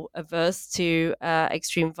somehow averse to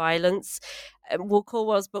extreme violence. Well,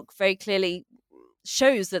 Cornwell's book very clearly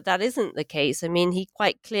shows that that isn't the case. I mean, he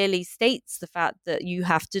quite clearly states the fact that you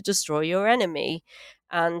have to destroy your enemy,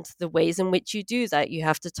 and the ways in which you do that. You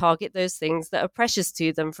have to target those things that are precious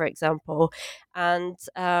to them, for example. And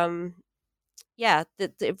but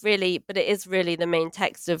it is really the main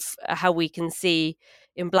text of how we can see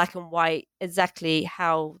in black and white exactly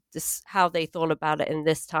how they thought about it in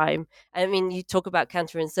this time. I mean, you talk about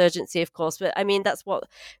counterinsurgency, of course, but I mean, that's what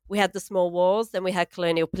we had: the small wars, then we had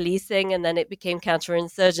colonial policing, and then it became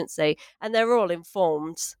counterinsurgency, and they're all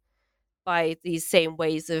informed by these same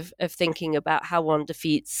ways of thinking about how one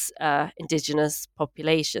defeats indigenous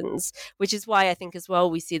populations, which is why I think as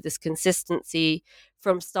well we see this consistency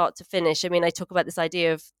from start to finish. I mean, I talk about this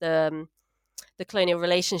idea of the colonial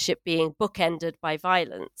relationship being bookended by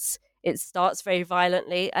violence. It starts very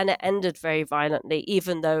violently and it ended very violently,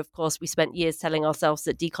 even though, of course, we spent years telling ourselves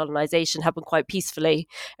that decolonization happened quite peacefully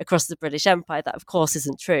across the British Empire. That, of course,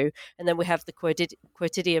 isn't true. And then we have the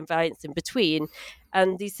quotidian violence in between.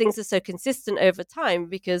 And these things are so consistent over time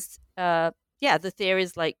because, the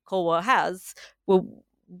theories like Cornwell has were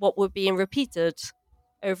what were being repeated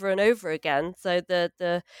over and over again. So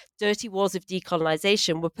the dirty wars of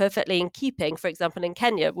decolonization were perfectly in keeping, for example, in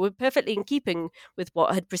Kenya, were perfectly in keeping with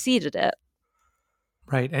what had preceded it.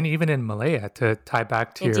 Right. And even in Malaya, to tie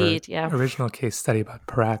back to your original case study about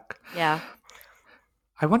Perak. Yeah.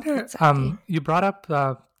 I wonder, exactly. You brought up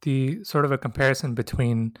the sort of a comparison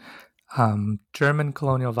between German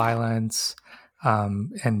colonial violence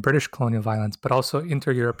and British colonial violence, but also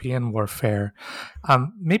inter-European warfare.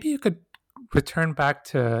 Maybe you could return back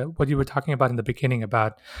to what you were talking about in the beginning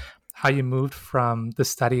about how you moved from the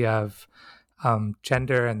study of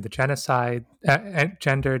gender and the genocides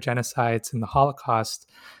and the Holocaust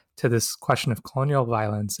to this question of colonial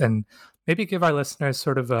violence, and maybe give our listeners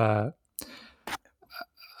sort of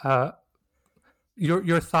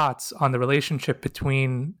your thoughts on the relationship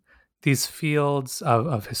between these fields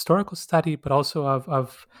of historical study, but also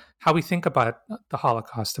of how we think about the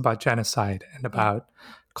Holocaust, about genocide, and about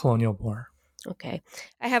colonial war. Okay.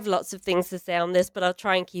 I have lots of things to say on this, but I'll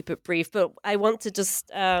try and keep it brief. But I want to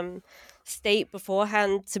just state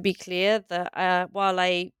beforehand, to be clear, that while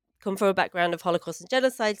I come from a background of Holocaust and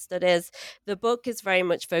genocide studies, the book is very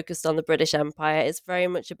much focused on the British Empire. It's very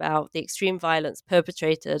much about the extreme violence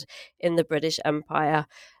perpetrated in the British Empire.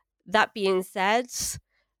 That being said,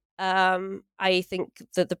 I think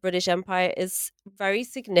that the British Empire is very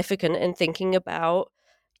significant in thinking about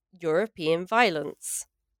European violence.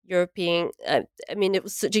 It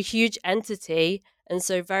was such a huge entity and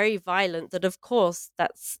so very violent that, of course,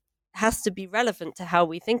 has to be relevant to how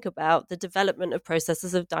we think about the development of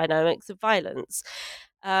processes of dynamics of violence.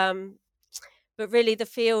 But really the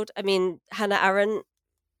field, Hannah Arendt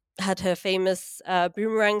had her famous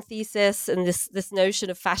boomerang thesis and this notion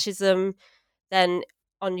of fascism then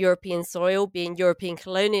on European soil being European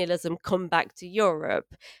colonialism come back to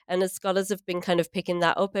Europe. And as scholars have been kind of picking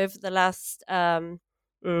that up over the last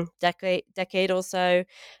decade or so,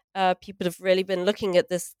 people have really been looking at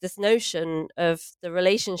this notion of the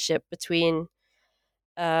relationship between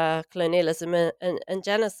colonialism and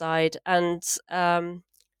genocide. And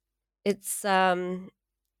it's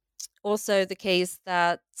also the case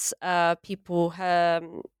that people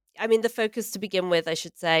the focus to begin with, I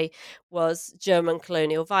should say, was German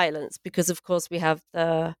colonial violence, because, of course, we have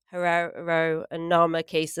the Herero and Nama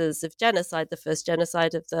cases of genocide, the first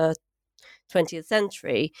genocide of the 20th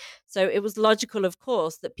century. So it was logical, of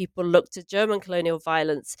course, that people looked at German colonial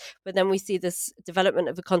violence, but then we see this development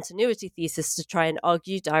of a continuity thesis to try and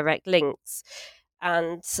argue direct links.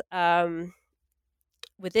 And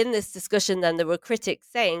within this discussion, then there were critics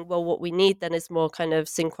saying, well, what we need then is more kind of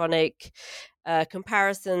synchronic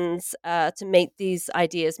comparisons to make these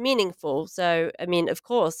ideas meaningful. So, of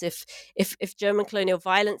course, if German colonial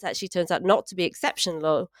violence actually turns out not to be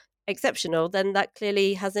exceptional, then that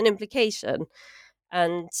clearly has an implication.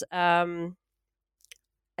 And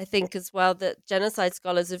I think as well that genocide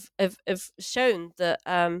scholars have shown that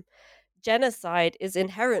genocide is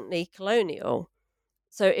inherently colonial.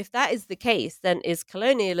 So if that is the case, then is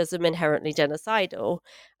colonialism inherently genocidal?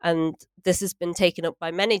 And this has been taken up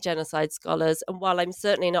by many genocide scholars. And while I'm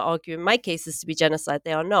certainly not arguing my cases to be genocide,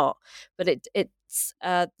 they are not. But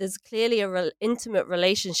there's clearly an intimate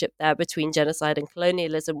relationship there between genocide and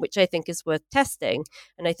colonialism, which I think is worth testing.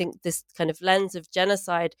 And I think this kind of lens of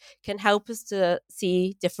genocide can help us to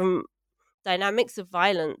see different dynamics of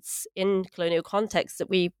violence in colonial contexts that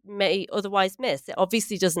we may otherwise miss. It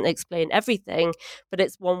obviously doesn't explain everything, but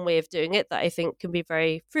it's one way of doing it that I think can be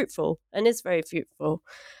very fruitful and is very fruitful.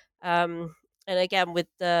 And again, with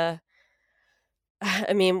the,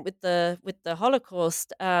 with the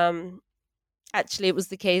Holocaust, actually, it was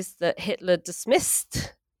the case that Hitler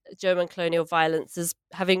dismissed German colonial violence as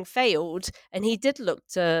having failed, and he did look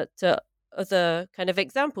to other kind of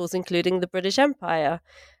examples, including the British Empire.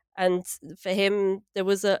 And for him, there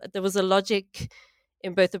was a logic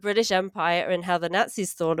in both the British Empire and how the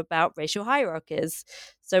Nazis thought about racial hierarchies.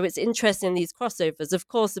 So it's interesting, these crossovers. Of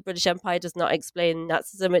course, the British Empire does not explain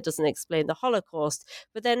Nazism, it doesn't explain the Holocaust,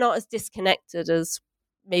 but they're not as disconnected as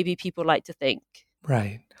maybe people like to think.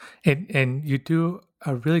 Right. And you do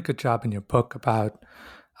a really good job in your book about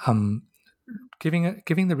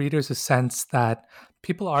giving the readers a sense that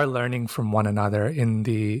people are learning from one another in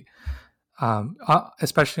the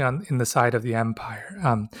especially in the side of the empire.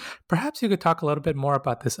 Perhaps you could talk a little bit more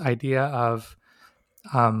about this idea of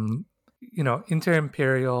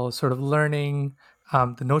inter-imperial sort of learning,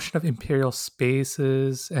 the notion of imperial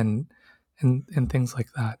spaces and things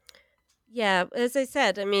like that. Yeah, as I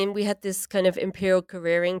said, we had this kind of imperial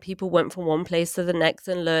careering. People went from one place to the next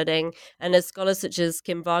and learning. And as scholars such as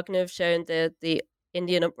Kim Wagner have shown, the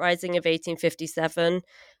Indian Uprising of 1857,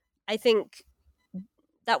 I think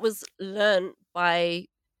that was learned by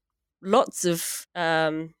lots of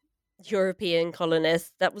European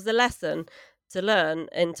colonists. That was a lesson to learn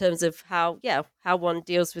in terms of how one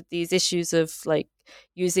deals with these issues of like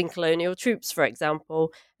using colonial troops, for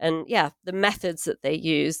example, and the methods that they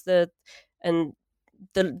use,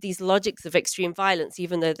 these logics of extreme violence,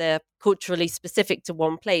 even though they're culturally specific to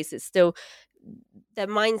one place, it's still their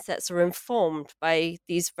mindsets are informed by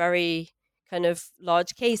these very kind of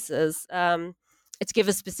large cases. To give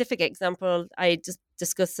a specific example, I just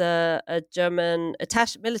discuss a German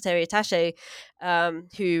military attaché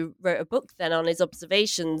who wrote a book then on his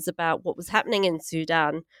observations about what was happening in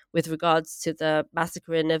Sudan with regards to the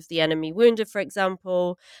massacring of the enemy wounded, for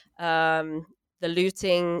example, the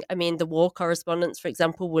looting. The war correspondents, for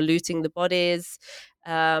example, were looting the bodies.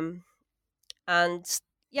 Again,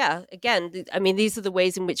 these are the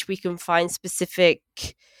ways in which we can find specific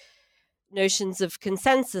notions of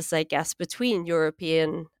consensus, I guess, between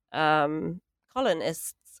European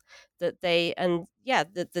colonists that they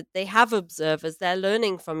have observers. They're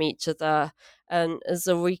learning from each other, and as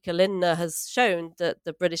Ulrike Lindner has shown, that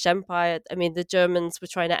the British Empire, the Germans were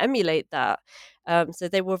trying to emulate that, so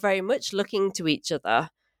they were very much looking to each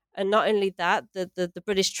other. And not only that, the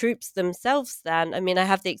British troops themselves then, I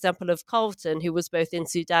have the example of Carleton, who was both in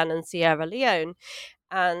Sudan and Sierra Leone.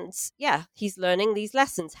 And he's learning these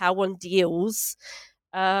lessons, how one deals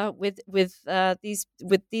with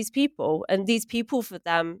these people. And these people, for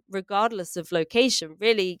them, regardless of location,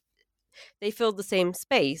 really, they fill the same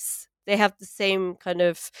space. They have the same kind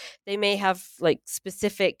of, they may have like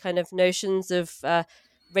specific kind of notions of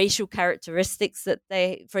racial characteristics that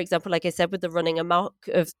they, for example, like I said, with the running amok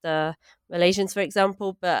of the Malaysians, for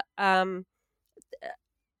example, but as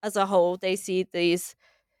a whole, they see these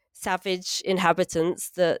savage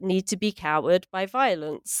inhabitants that need to be cowered by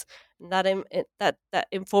violence. And that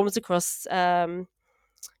informs across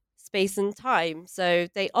space and time. So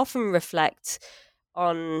they often reflect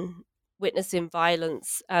on witnessing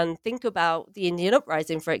violence and think about the Indian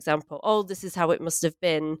Uprising, for example. Oh, this is how it must have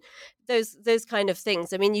been. Those kind of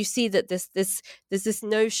things. You see that there's this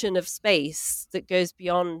notion of space that goes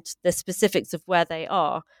beyond the specifics of where they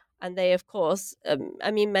are. And they, of course,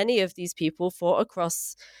 many of these people fought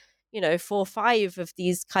across 4 or 5 of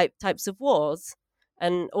these types of wars.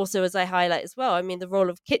 And also, as I highlight as well, the role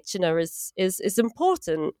of Kitchener is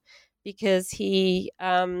important, because he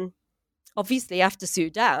obviously, after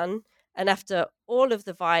Sudan and after all of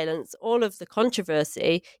the violence, all of the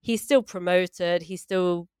controversy, he's still promoted, he's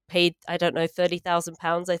still paid, I don't know,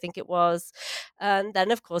 £30,000, I think it was. And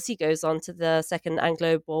then, of course, he goes on to the Second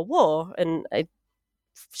Anglo-Boer War, and I'm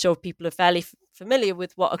sure people are fairly familiar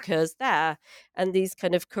with what occurs there, and these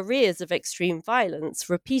kind of careers of extreme violence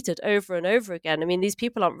repeated over and over again. These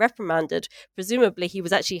people aren't reprimanded. Presumably he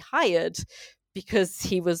was actually hired because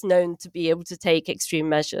he was known to be able to take extreme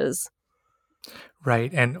measures.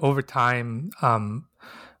 Right. And over time,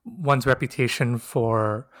 one's reputation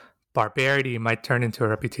for barbarity might turn into a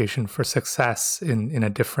reputation for success in a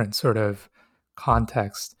different sort of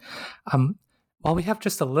context. While we have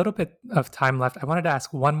just a little bit of time left, I wanted to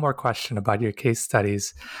ask one more question about your case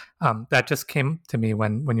studies that just came to me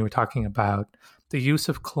when you were talking about the use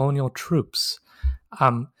of colonial troops.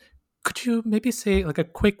 Could you maybe say like a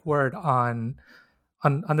quick word on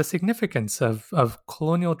the significance of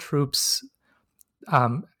colonial troops,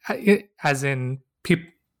 as in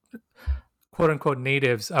quote unquote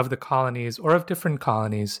natives of the colonies or of different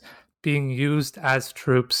colonies being used as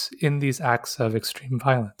troops in these acts of extreme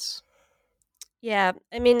violence? Yeah,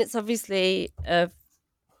 I mean, it's obviously a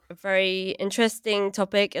very interesting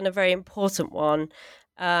topic and a very important one.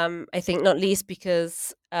 I think not least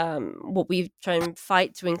because what we try and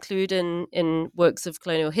fight to include in works of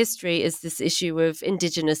colonial history is this issue of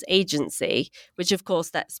indigenous agency, which of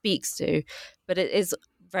course that speaks to, but it is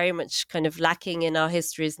very much kind of lacking in our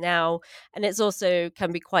histories now, and it's also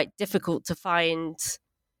can be quite difficult to find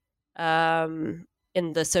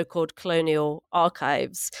in the so-called colonial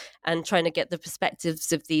archives, and trying to get the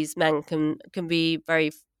perspectives of these men can be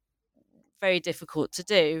very difficult to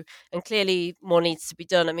do, and clearly more needs to be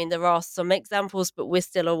done. I mean, there are some examples, but we're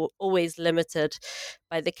still always limited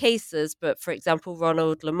by the cases. But for example,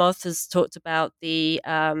 Ronald Lamoth has talked about the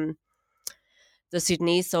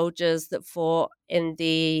Sudanese soldiers that fought in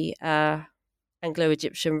the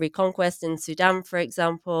Anglo-Egyptian reconquest in Sudan, for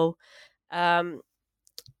example.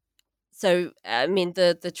 So, I mean,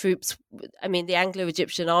 the troops, I mean, the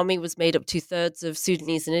Anglo-Egyptian army was made up 2/3 of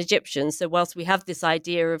Sudanese and Egyptians. So whilst we have this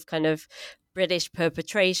idea of kind of British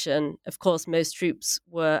perpetration, of course, most troops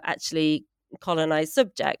were actually colonized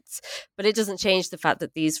subjects. But it doesn't change the fact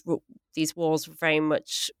that these wars were very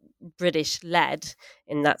much British-led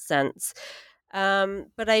in that sense.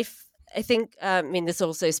 But I think, I mean, this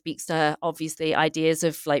also speaks to obviously ideas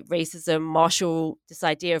of like racism, this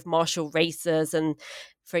idea of martial races, and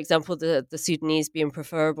for example, the Sudanese being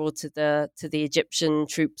preferable to the Egyptian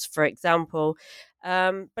troops, for example.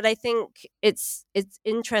 But I think it's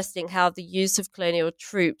interesting how the use of colonial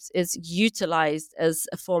troops is utilized as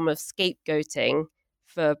a form of scapegoating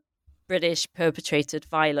for British perpetrated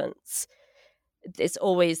violence. It's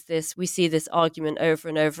always this, we see this argument over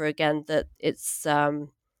and over again that it's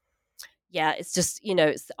it's just,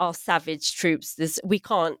 it's our savage troops. We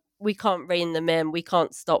can't rein them in. We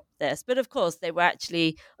can't stop this. But of course, they were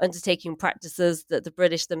actually undertaking practices that the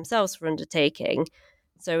British themselves were undertaking.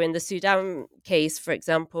 So in the Sudan case, for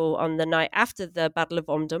example, on the night after the Battle of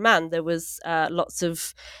Omdurman, there was lots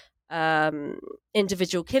of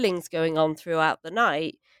individual killings going on throughout the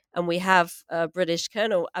night. And we have a British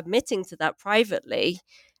colonel admitting to that privately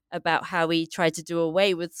about how he tried to do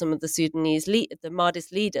away with some of the Sudanese, the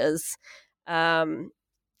Mahdist leaders.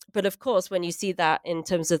 But of course, when you see that in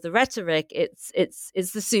terms of the rhetoric, it's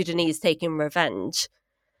the Sudanese taking revenge.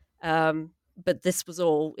 But this was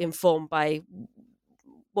all informed by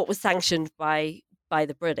what was sanctioned by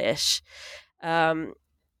the British. So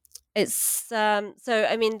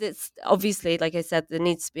I mean, it's obviously, like I said, there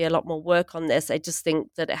needs to be a lot more work on this. I just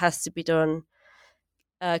think that it has to be done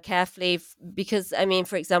carefully, because I mean,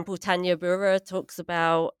 for example, Tanya Burra talks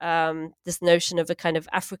about this notion of a kind of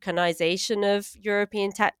Africanization of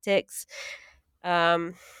European tactics,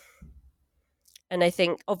 and I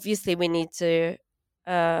think obviously we need to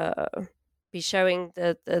be showing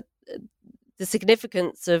the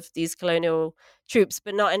significance of these colonial troops,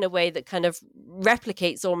 but not in a way that kind of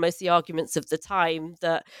replicates almost the arguments of the time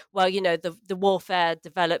that, well, the warfare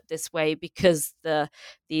developed this way because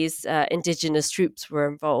these indigenous troops were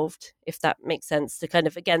involved, if that makes sense, to kind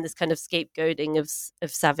of, again, this kind of scapegoating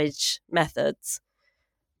of savage methods,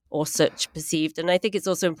 or such perceived. And I think it's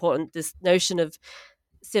also important, this notion of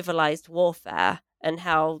civilized warfare, and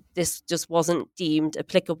how this just wasn't deemed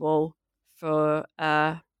applicable for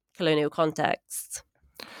colonial contexts.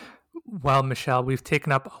 Well, Michelle, we've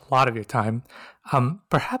taken up a lot of your time.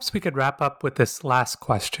 Perhaps we could wrap up with this last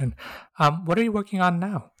question. What are you working on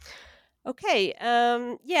now? Okay.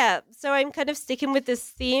 So I'm kind of sticking with this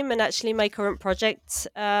theme, and actually my current project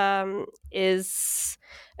is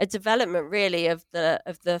a development really of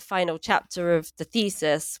the final chapter of the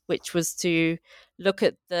thesis, which was to look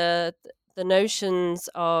at the notions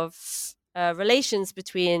of relations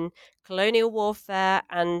between colonial warfare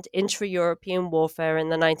and intra-European warfare in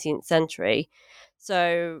the 19th century.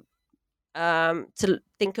 So to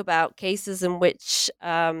think about cases in which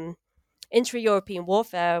intra-European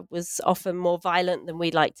warfare was often more violent than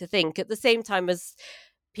we like to think, at the same time as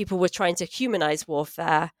people were trying to humanize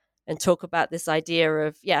warfare and talk about this idea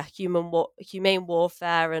of humane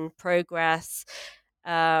warfare and progress.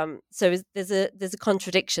 So there's a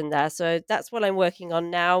contradiction there. So that's what I'm working on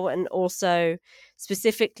now, and also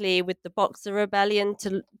specifically with the Boxer Rebellion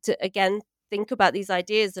to again think about these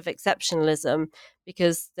ideas of exceptionalism,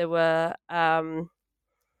 because there were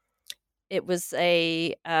it was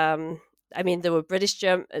a I mean, there were British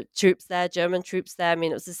troops there, German troops there. I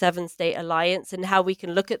mean, it was a 7-state alliance, and how we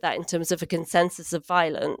can look at that in terms of a consensus of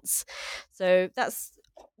violence. So that's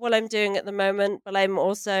what I'm doing at the moment, but I'm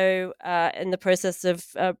also in the process of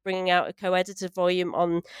bringing out a co-edited volume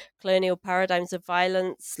on colonial paradigms of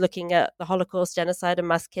violence, looking at the Holocaust, genocide, and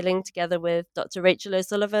mass killing, together with Dr. Rachel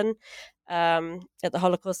O'Sullivan at the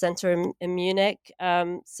Holocaust Center in Munich.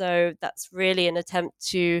 So that's really an attempt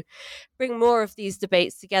to bring more of these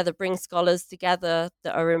debates together, bring scholars together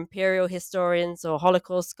that are imperial historians or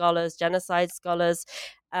Holocaust scholars, genocide scholars,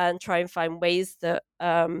 and try and find ways that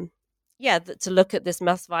to look at this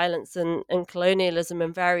mass violence and colonialism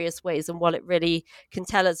in various ways, and what it really can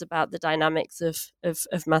tell us about the dynamics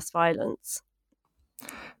of mass violence.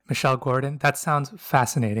 Michelle Gordon, that sounds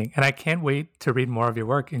fascinating. And I can't wait to read more of your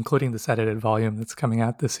work, including this edited volume that's coming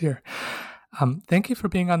out this year. Thank you for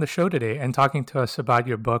being on the show today and talking to us about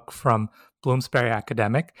your book from Bloomsbury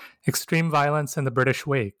Academic, Extreme Violence in the British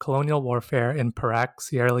Way, Colonial Warfare in Perak,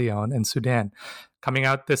 Sierra Leone, and Sudan, coming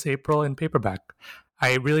out this April in paperback.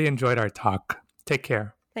 I really enjoyed our talk. Take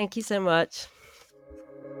care. Thank you so much.